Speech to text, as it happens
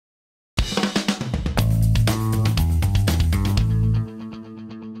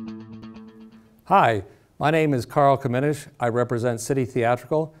Hi, my name is Carl Kamenisch. I represent City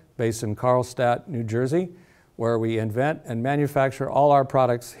Theatrical, based in Carlstadt, New Jersey, where we invent and manufacture all our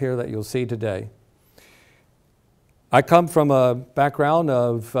products here that you'll see today. I come from a background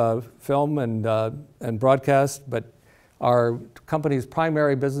of film and broadcast, but our company's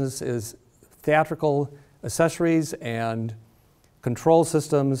primary business is theatrical accessories and control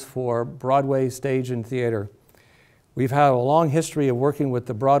systems for Broadway stage and theater. We've had a long history of working with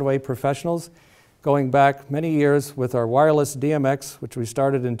the Broadway professionals, going back many years with our wireless DMX, which we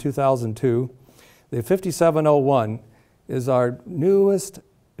started in 2002. The 5701 is our newest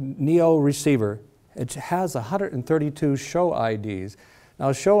Neo receiver. It has 132 SHoW IDs.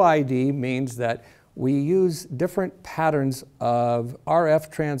 Now, SHoW ID means that we use different patterns of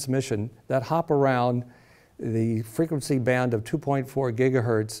RF transmission that hop around the frequency band of 2.4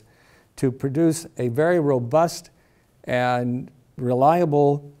 gigahertz to produce a very robust and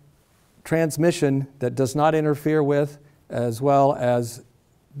reliable transmission that does not interfere with, as well as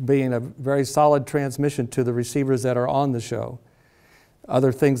being a very solid transmission to the receivers that are on the show.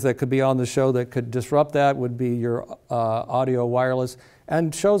 Other things that could be on the show that could disrupt that would be your audio wireless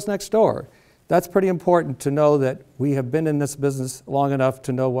and shows next door. That's pretty important to know that we have been in this business long enough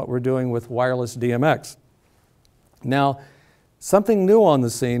to know what we're doing with wireless DMX. Now, something new on the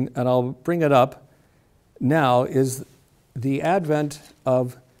scene, and I'll bring it up now, is the advent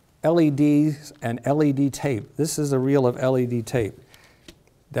of LEDs and LED tape. This is a reel of LED tape.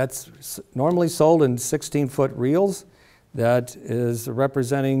 That's normally sold in 16-foot reels. That is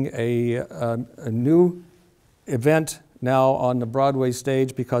representing a new event now on the Broadway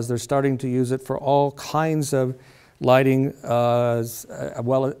stage because they're starting to use it for all kinds of lighting,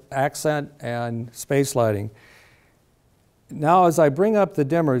 well, accent and space lighting. Now, as I bring up the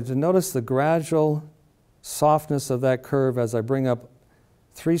dimmer, to notice the gradual softness of that curve as I bring up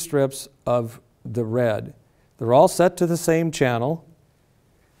 3 strips of the red. They're all set to the same channel,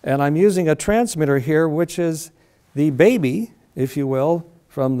 and I'm using a transmitter here, which is the baby, if you will,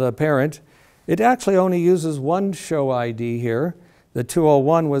 from the parent. It actually only uses one SHoW ID here. The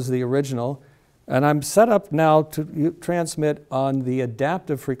 201 was the original, and I'm set up now to transmit on the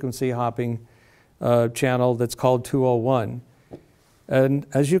adaptive frequency hopping channel that's called 201. And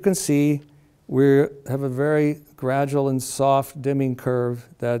as you can see, we have a very gradual and soft dimming curve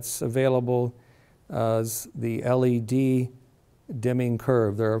that's available as the LED dimming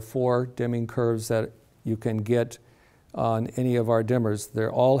curve. There are 4 dimming curves that you can get on any of our dimmers. They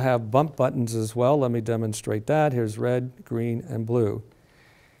all have bump buttons as well. Let me demonstrate that. Here's red, green, and blue.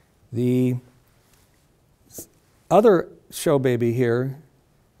 The other show baby here,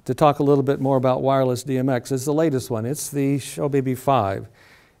 to talk a little bit more about wireless DMX, is the latest one. It's the SHoW Baby 5.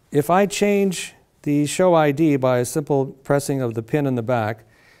 If I change the SHoW ID by a simple pressing of the pin in the back,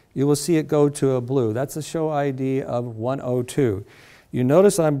 you will see it go to a blue. That's a SHoW ID of 102. You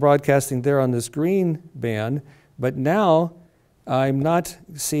notice I'm broadcasting there on this green band, but now I'm not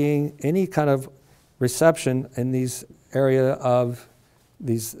seeing any kind of reception in these area of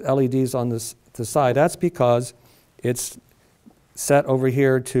these LEDs on the side. That's because it's set over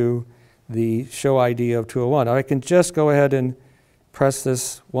here to the SHoW ID of 201. I can just go ahead and press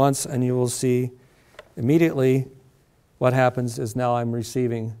this once and you will see immediately what happens is now I'm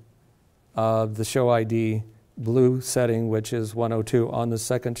receiving the SHoW ID blue setting, which is 102 on the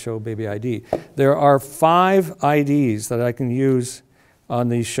second SHoW Baby ID. There are 5 IDs that I can use on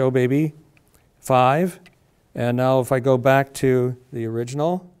the SHoW Baby 5. And now if I go back to the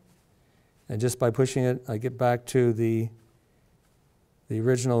original, and just by pushing it, I get back to the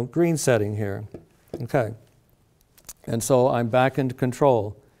original green setting here. Okay. And so I'm back into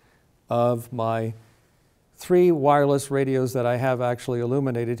control of my 3 wireless radios that I have actually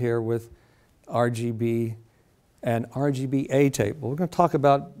illuminated here with RGB and RGBA tape. Well, we're going to talk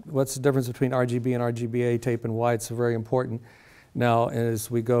about what's the difference between RGB and RGBA tape and why it's very important now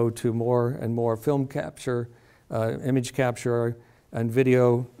as we go to more and more film capture, image capture, and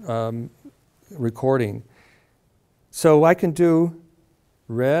video recording. So I can do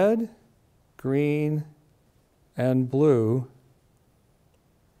red, green, and blue,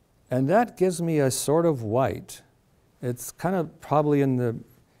 and that gives me a sort of white. It's kind of probably in the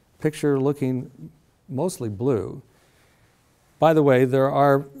picture looking mostly blue. By the way, there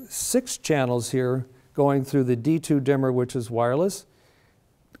are 6 channels here going through the D2 dimmer, which is wireless,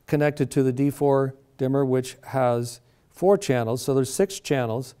 connected to the D4 dimmer, which has 4 channels, so there's 6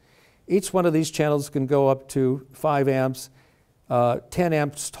 channels. Each one of these channels can go up to 5 amps, 10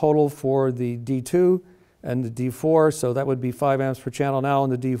 amps total for the D2, and the D4, so that would be 5 amps per channel. Now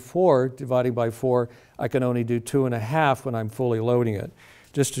on the D4, dividing by 4, I can only do 2.5 when I'm fully loading it.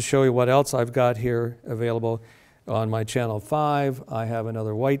 just to show you what else I've got here available on my channel 5, I have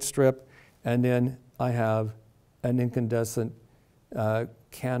another white strip, and then I have an incandescent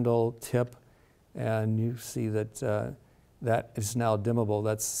candle tip, and you see that that is now dimmable.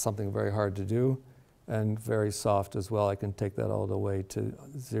 That's something very hard to do, and very soft as well. I can take that all the way to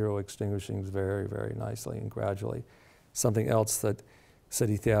zero extinguishing very, very nicely and gradually. Something else that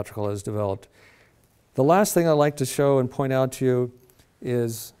City Theatrical has developed. The last thing I'd like to show and point out to you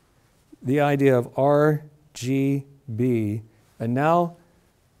is the idea of RGB, and now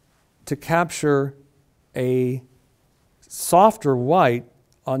to capture a softer white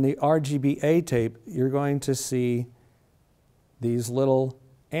on the RGBA tape, you're going to see these little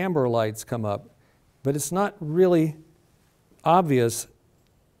amber lights come up. But it's not really obvious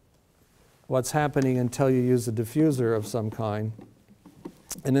what's happening until you use a diffuser of some kind.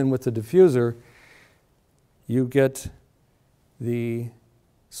 And then with the diffuser, you get the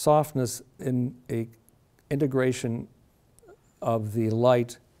softness in a integration of the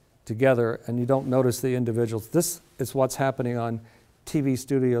light together, and you don't notice the individuals. This is what's happening on TV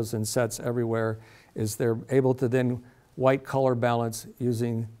studios and sets everywhere, is they're able to then white color balance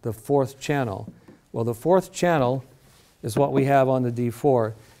using the 4th channel. Well, the 4th channel is what we have on the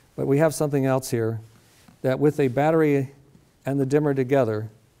D4, but we have something else here that with a battery and the dimmer together,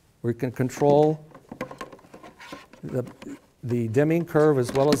 we can control the dimming curve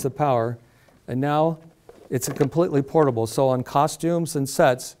as well as the power, and now it's a completely portable. So on costumes and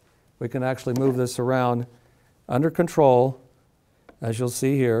sets, we can actually move this around under control, as you'll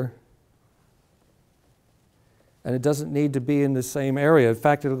see here. And it doesn't need to be in the same area. In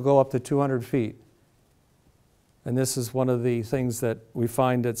fact, it'll go up to 200 feet. And this is one of the things that we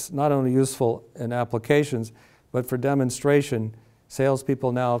find that's not only useful in applications, but for demonstration,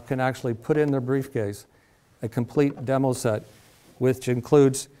 salespeople now can actually put in their briefcase a complete demo set, which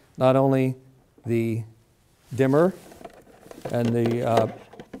includes not only the dimmer and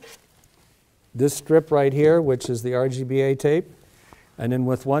this strip right here, which is the RGBA tape, and then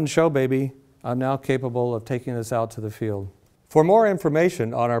with one show baby, I'm now capable of taking this out to the field. For more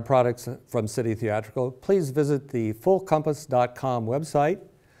information on our products from City Theatrical, please visit the fullcompass.com website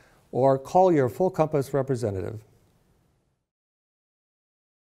or call your Full Compass representative.